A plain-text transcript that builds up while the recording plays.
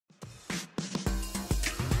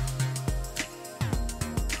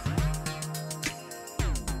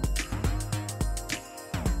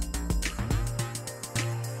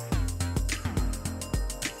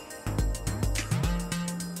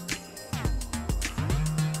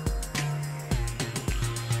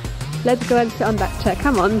let's go and sit on that chair,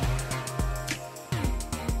 come on.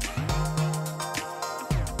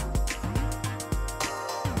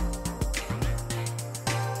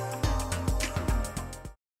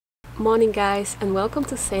 Morning guys, and welcome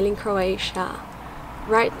to Sailing Croatia.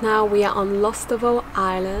 Right now we are on Lastovo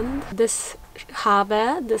Island. This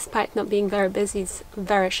harbour, despite not being very busy, is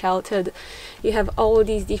very sheltered. You have all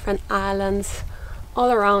these different islands all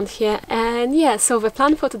around here, and yeah, so the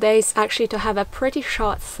plan for today is actually to have a pretty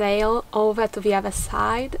short sail over to the other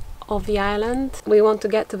side of the island. We want to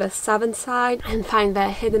get to the southern side and find the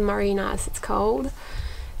hidden marina, as it's called,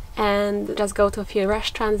 and just go to a few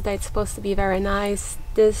restaurants. They're supposed to be very nice.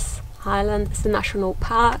 This island is the national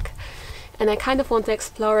park, and I kind of want to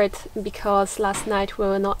explore it because last night we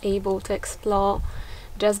were not able to explore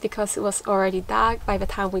just because it was already dark by the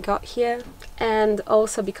time we got here, and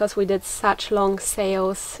also because we did such long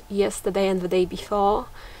sails yesterday and the day before.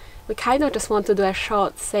 We kind of just want to do a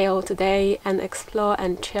short sail today and explore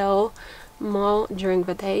and chill more during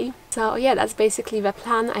the day. So yeah, that's basically the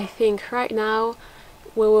plan. I think right now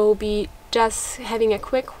we will be just having a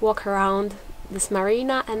quick walk around this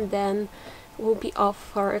marina, and then we'll be off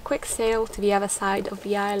for a quick sail to the other side of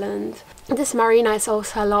the island. This marina is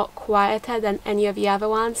also a lot quieter than any of the other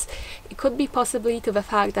ones. It could be possibly to the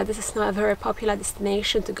fact that this is not a very popular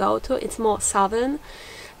destination to go to. It's more southern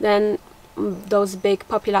than those big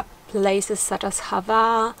popular places such as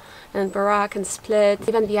Hvar and Barak and Split.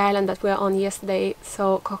 Even the island that we were on yesterday,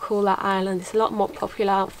 so Kokula Island, is a lot more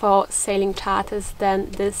popular for sailing charters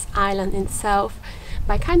than this island itself.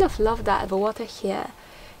 But I kind of love that the water here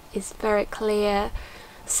is very clear.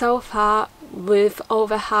 So far, with all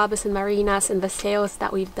the harbours and marinas and the sails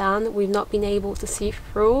that we've done, we've not been able to see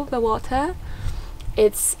through the water.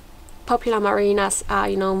 It's popular marinas are,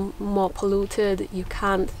 you know, more polluted. You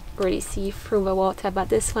can't really see through the water, but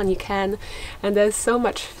this one you can, and there's so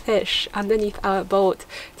much fish underneath our boat.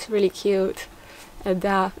 It's really cute, and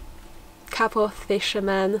there are a couple of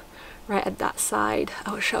fishermen right at that side.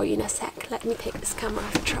 I'll show you in a sec. Let me take this camera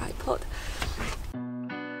off the tripod.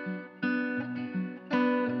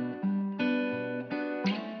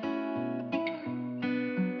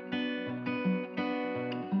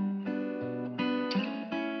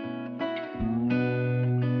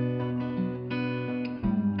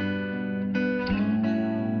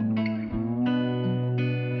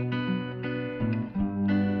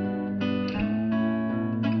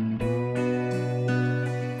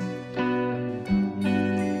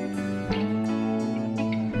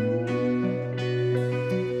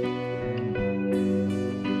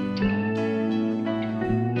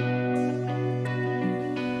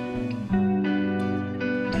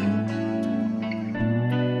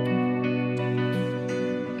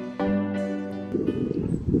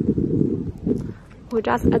 We're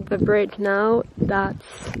just at the bridge now that's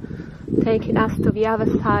taking us to the other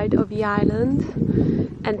side of the island,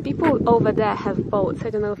 and people over there have boats. I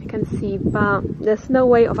don't know if you can see, but there's no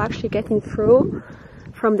way of actually getting through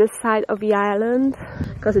from this side of the island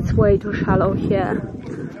because it's way too shallow here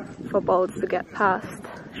for boats to get past.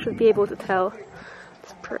 Should be able to tell.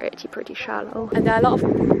 It's pretty shallow. And there are a lot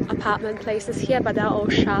of apartment places here, but they're all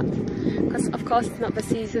shut because of course it's not the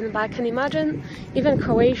season. But I can imagine even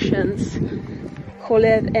Croatians who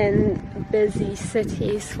live in busy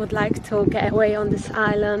cities would like to get away on this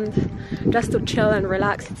island just to chill and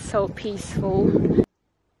relax. It's so peaceful.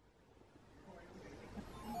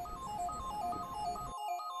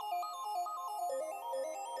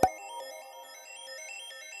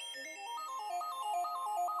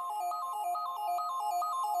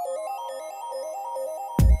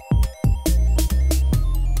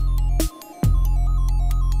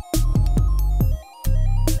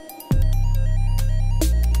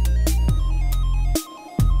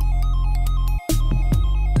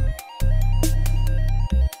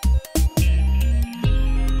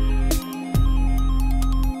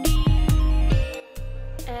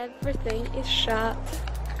 Everything is shut.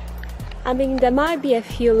 I mean, there might be a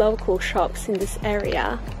few local shops in this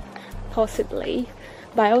area, possibly,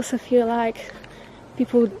 but I also feel like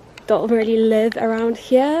people don't really live around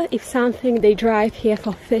here. If something, they drive here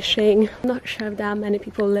for fishing. I'm not sure if there are many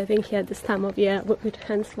people living here this time of year, which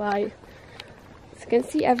hence why. As you can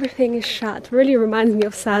see, everything is shut. Really reminds me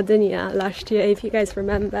of Sardinia last year, if you guys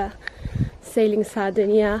remember. Sailing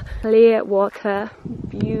Sardinia, clear water,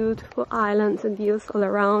 beautiful islands and views all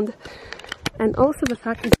around, and also the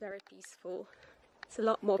fact it's very peaceful. It's a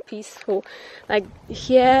lot more peaceful. Like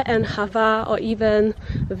here in Hvar or even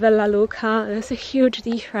Vela Luka, there's a huge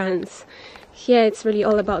difference. Here it's really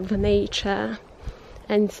all about the nature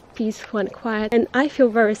and it's peaceful and quiet, and I feel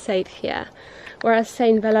very safe here. Whereas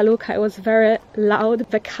Saint Bela Luka, it was very loud.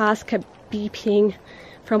 The cars kept beeping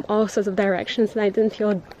from all sorts of directions and I didn't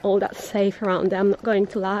feel all that safe around there, I'm not going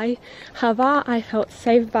to lie. Hava, I felt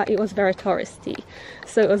safe, but it was very touristy,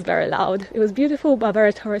 so it was very loud. It was beautiful, but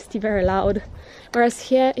very touristy, very loud. Whereas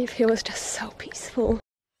here, it feels just so peaceful.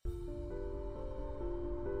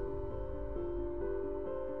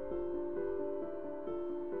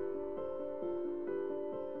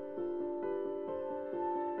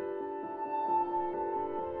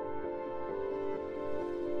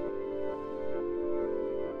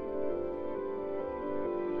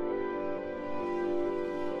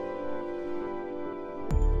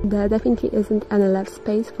 There definitely isn't any left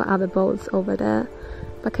space for other boats over there,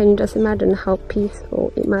 but can you just imagine how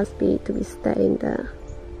peaceful it must be to be staying there?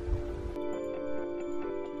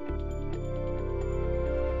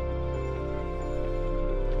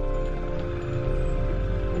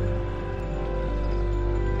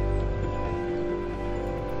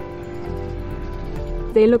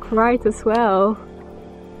 They look right as well.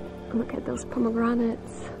 Look at those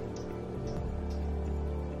pomegranates.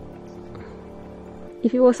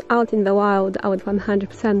 If it was out in the wild, I would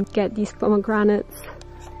 100% get these pomegranates.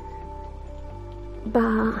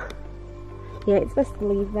 But yeah, it's best to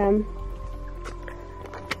leave them.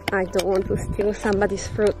 I don't want to steal somebody's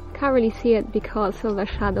fruit. Can't really see it because of the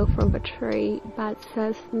shadow from the tree, but it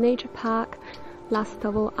says Nature Park,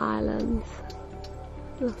 Lastovo Islands.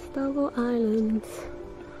 Lastovo Islands.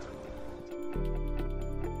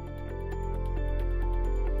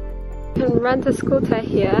 You can rent a scooter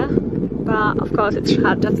here, but of course it's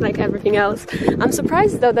shut just like everything else. I'm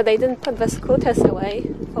surprised though that they didn't put the scooters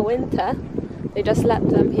away for winter. They just left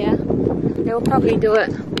them here. They will probably do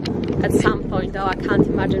it at some point though. I can't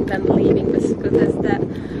imagine them leaving the scooters there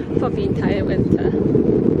for the entire winter.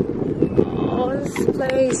 Oh, this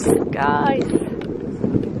place, guys,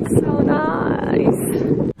 so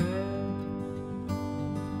nice.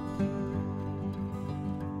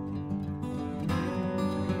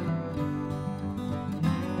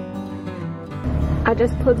 I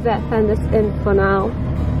just put the fenders in for now.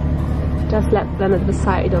 Just left them at the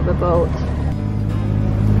side of the boat.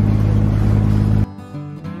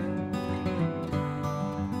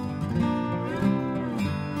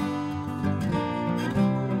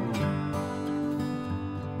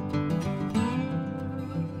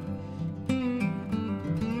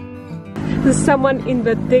 There's someone in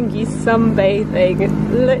the dinghy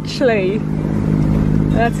sunbathing, literally.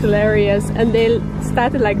 That's hilarious. And they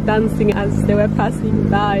started like dancing as they were passing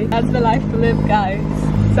by. That's the life to live, guys.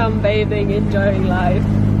 Sunbathing, enjoying life.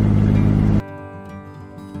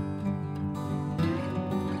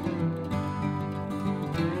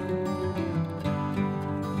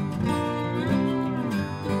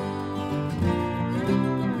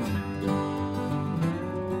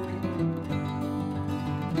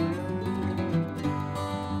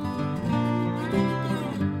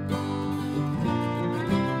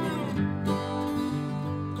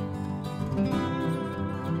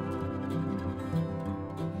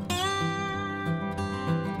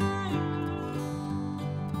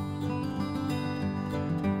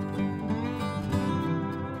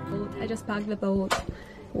 I just parked the boat.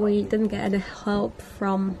 We didn't get any help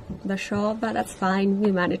from the shore, but that's fine,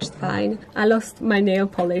 we managed fine. I lost my nail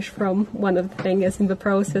polish from one of the fingers in the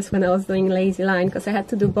process when I was doing lazy line, because I had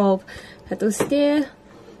to do both. I had to steer,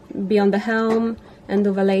 be on the helm, and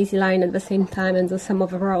do the lazy line at the same time and do some of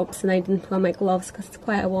the ropes, and I didn't wear my gloves because it's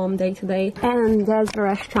quite a warm day today. And there's the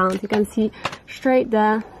restaurant, you can see straight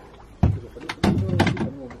there.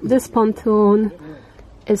 This pontoon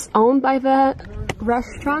is owned by the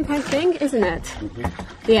restaurant, I think, isn't it?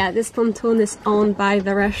 Mm-hmm. Yeah, this pontoon is owned by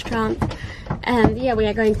the restaurant, and yeah, we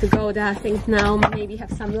are going to go there I think now, maybe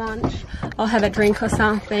have some lunch or have a drink or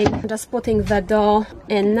something. I'm just putting the door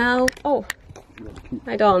in now. Oh,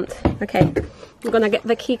 I don't. Okay, I'm gonna get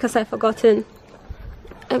the key because I've forgotten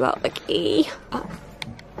about the key. Oh.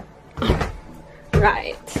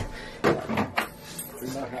 Right,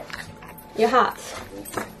 your hat.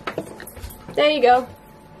 There you go.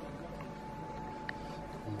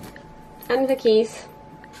 And the keys.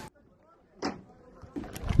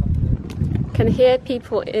 Can hear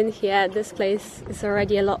people in here. This place is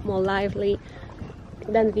already a lot more lively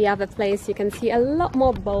than the other place. You can see a lot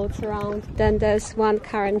more boats around. Then there's one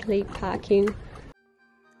currently parking.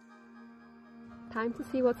 Time to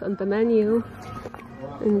see what's on the menu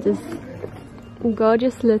in this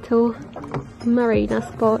gorgeous little marina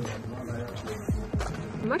spot.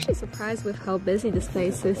 I'm actually surprised with how busy this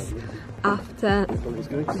place is. After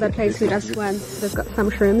the place we just went, they've got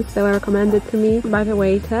some shrimps that were recommended to me by the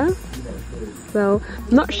waiter. So,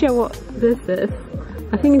 not sure what this is,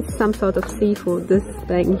 I think it's some sort of seafood, this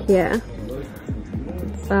thing here.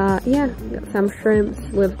 But yeah, got some shrimps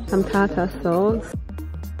with some tartar sauce.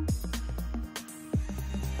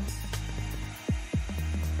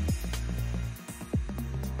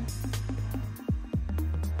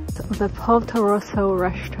 The Porto Rosso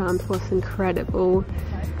Restaurant was incredible.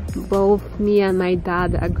 Both me and my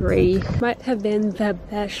dad agree. Might have been the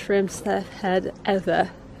best shrimps that I've had ever.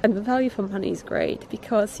 And the value for money is great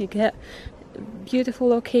because you get beautiful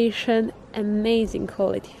location, amazing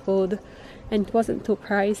quality food, and it wasn't too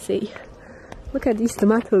pricey. Look at these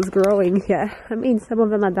tomatoes growing here. I mean, some of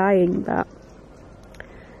them are dying, but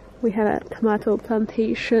we have a tomato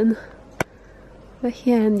plantation. But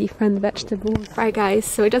here and different vegetables. Right guys,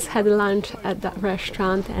 so we just had lunch at that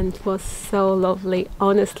restaurant and it was so lovely.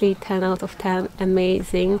 Honestly, 10 out of 10,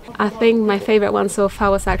 amazing. I think my favorite one so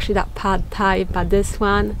far was actually that pad thai, but this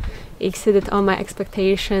one exceeded all my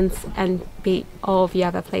expectations and beat all the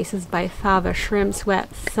other places by far. The shrimps were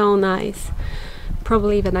so nice.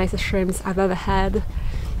 Probably the nicest shrimps I've ever had.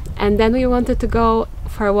 And then we wanted to go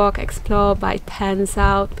for a walk, explore, buy tents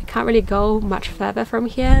out. We can't really go much further from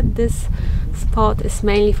here. This spot is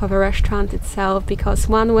mainly for the restaurant itself because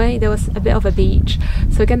one way there was a bit of a beach,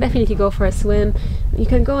 so you can definitely go for a swim. You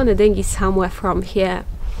can go on a dinghy somewhere from here,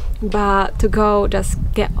 but to go just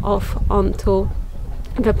get off onto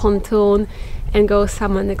the pontoon and go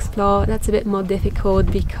somewhere and explore, that's a bit more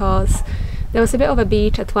difficult because there was a bit of a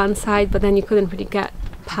beach at one side, but then you couldn't really get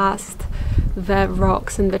past the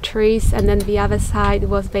rocks and the trees, and then the other side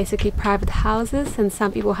was basically private houses and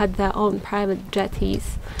some people had their own private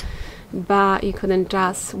jetties, but you couldn't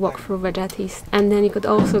just walk through the jetties. And then you could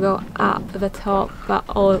also go up the top, but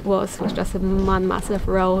all it was just one massive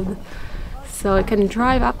road. So you can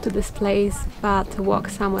drive up to this place, but to walk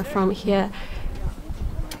somewhere from here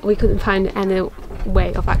we couldn't find any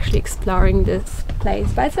way of actually exploring this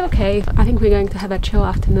place, but it's okay. I think we're going to have a chill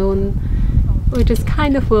afternoon, which is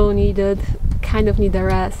kind of well needed. Kind of need a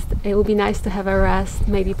rest. It would be nice to have a rest,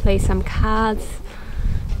 maybe play some cards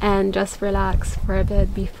and just relax for a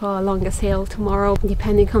bit before a longer sail tomorrow.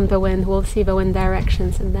 Depending on the wind, we'll see the wind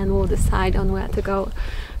directions and then we'll decide on where to go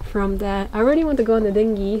from there. I really want to go on the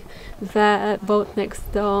dinghy. The boat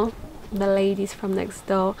next door, the ladies from next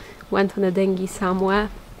door went on a dinghy somewhere.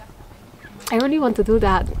 I really want to do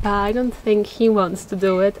that, but I don't think he wants to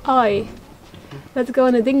do it. Oi, let's go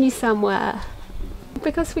on a dinghy somewhere.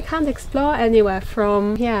 Because we can't explore anywhere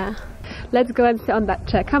from here. Let's go and sit on that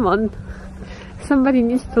chair, come on. Somebody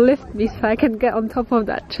needs to lift me so I can get on top of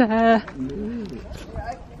that chair.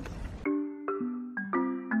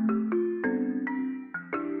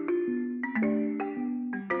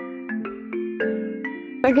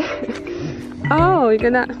 Okay. Oh, you're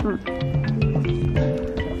gonna...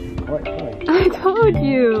 I told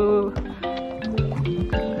you!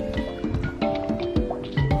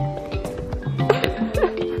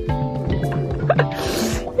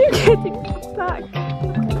 You're getting stuck!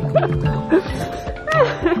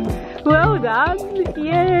 Well done!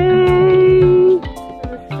 Yay!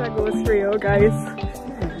 The struggle is real, guys.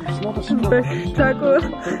 The struggle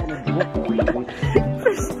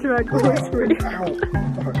is real.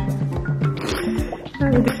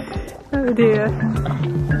 Oh dear.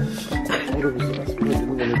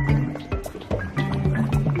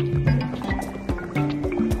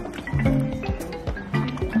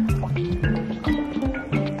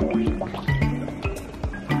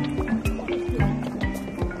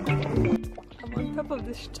 Of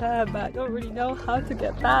this chair, but I don't really know how to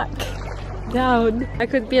get back down. I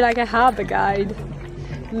could be like a harbour guide,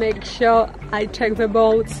 make sure I check the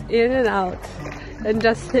boats in and out and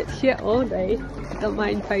just sit here all day. Don't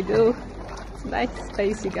mind if I do. It's a nice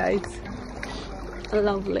space, you guys. A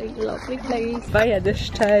lovely, lovely place. But yeah, this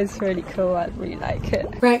chair is really cool. I really like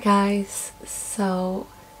it. Right guys, so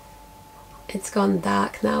it's gone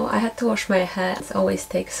dark now. I had to wash my hair. It always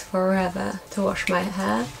takes forever to wash my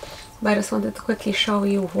hair. But I just wanted to quickly show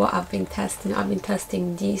you what I've been testing. I've been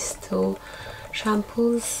testing these two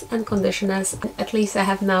shampoos and conditioners. At least I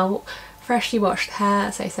have now freshly washed hair.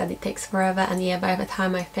 As I said, it takes forever, and yeah, by the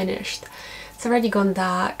time I finished, it's already gone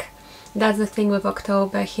dark. That's the thing with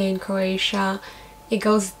October here in Croatia. It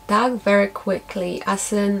goes dark very quickly,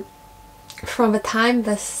 as in from the time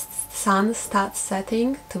the sun starts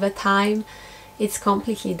setting to the time it's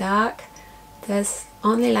completely dark, there's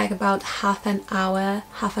only like about half an hour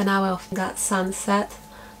of that sunset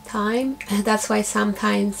time. And that's why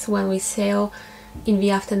sometimes when we sail in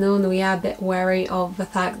the afternoon we are a bit wary of the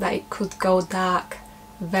fact that it could go dark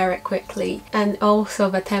very quickly. And also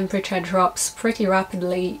the temperature drops pretty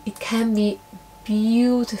rapidly. It can be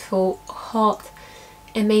beautiful, hot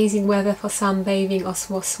amazing weather for sunbathing or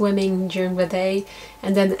for swimming during the day,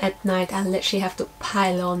 and then at night I literally have to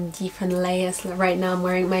pile on different layers. Like right now I'm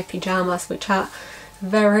wearing my pyjamas, which are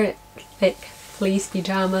very thick fleece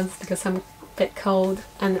pyjamas because I'm a bit cold,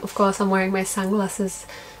 and of course I'm wearing my sunglasses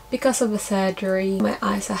because of the surgery. My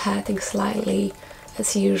eyes are hurting slightly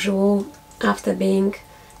as usual. After being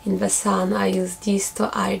in the sun, I use these 2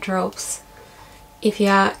 eye drops. If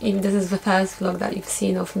this is the first vlog that you've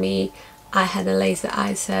seen of me, I had a laser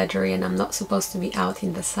eye surgery and I'm not supposed to be out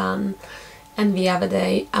in the sun. And the other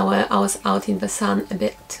day I was out in the sun a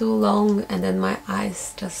bit too long, and then my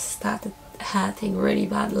eyes just started hurting really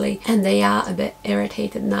badly, and they are a bit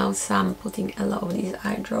irritated now, so I'm putting a lot of these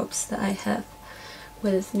eye drops that I have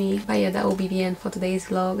with me. But yeah, that will be the end for today's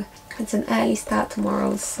vlog. It's an early start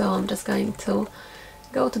tomorrow, so I'm just going to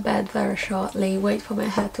go to bed very shortly, wait for my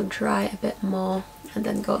hair to dry a bit more, and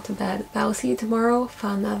then go to bed. But I'll see you tomorrow for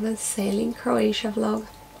another Sailing Croatia vlog.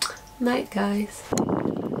 Night, guys.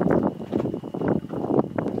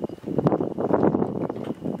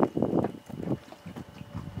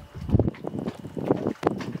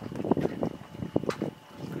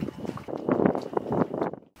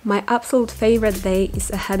 My absolute favourite day is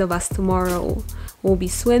ahead of us tomorrow. We'll be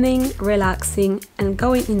swimming, relaxing and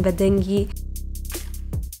going in the dinghy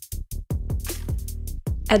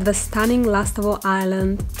at the stunning Lastovo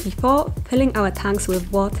Island before filling our tanks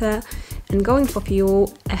with water and going for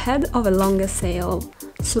fuel ahead of a longer sail.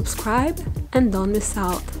 Subscribe and don't miss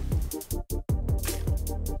out.